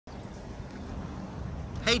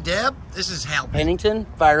Hey Deb, this is Hal Pennington,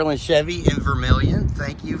 Firelands Chevy in Vermilion.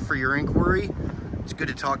 Thank you for your inquiry. It's good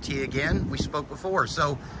to talk to you again. We spoke before.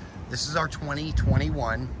 So this is our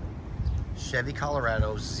 2021 Chevy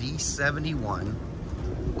Colorado Z-71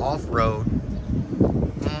 off-road.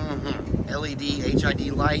 LED,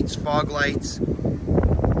 HID lights, fog lights,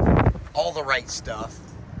 all the right stuff.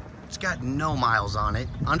 It's got no miles on it,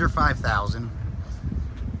 under 5,000.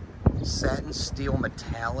 Satin steel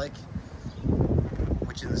metallic,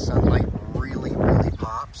 which in the sunlight really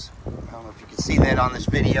pops. I don't know if you can see that on this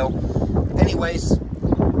video. Anyways,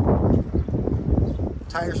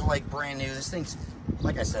 tires are like brand new. This thing's,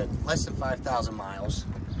 like I said, less than 5,000 miles.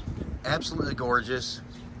 Absolutely gorgeous.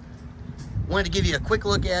 Wanted to give you a quick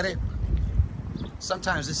look at it.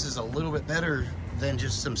 Sometimes this is a little bit better than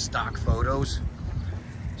just some stock photos.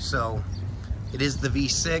 So it is the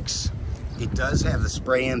V6. It does have the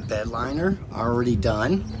spray-in bed liner already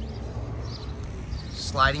done.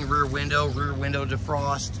 Sliding rear window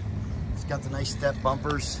defrost. It's got the nice step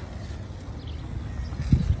bumpers.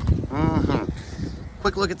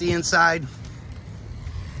 Quick look at the inside.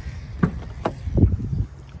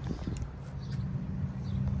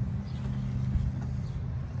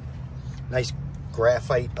 Nice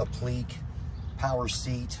graphite applique, power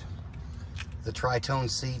seat. The tri-tone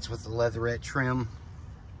seats with the leatherette trim.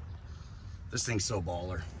 This thing's so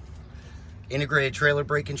baller. Integrated trailer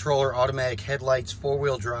brake controller, automatic headlights,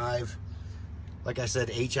 four-wheel drive. Like I said,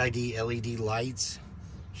 HID LED lights,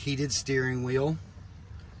 heated steering wheel,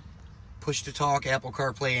 push to talk, Apple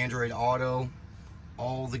CarPlay, Android Auto,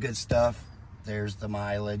 all the good stuff. There's the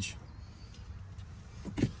mileage.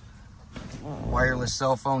 Wireless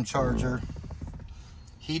cell phone charger,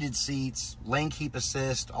 heated seats, lane keep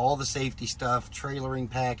assist, all the safety stuff, trailering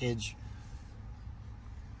package.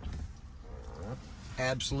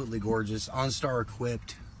 Absolutely gorgeous, OnStar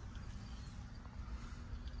equipped.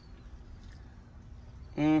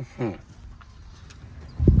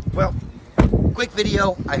 Well, quick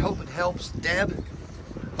video. I hope it helps, Deb.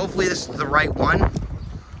 Hopefully this is the right one.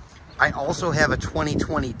 I also have a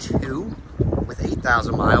 2022 with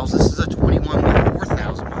 8,000 miles. This is a 21 with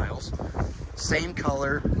 4,000 miles. Same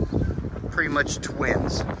color, pretty much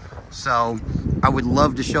twins. So I would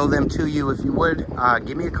love to show them to you. If you would,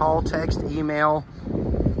 give me a call, text, email,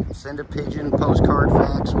 send a pigeon, postcard,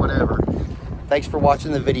 fax, whatever. Thanks for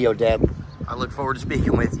watching the video, Deb. I look forward to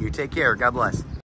speaking with you. Take care. God bless.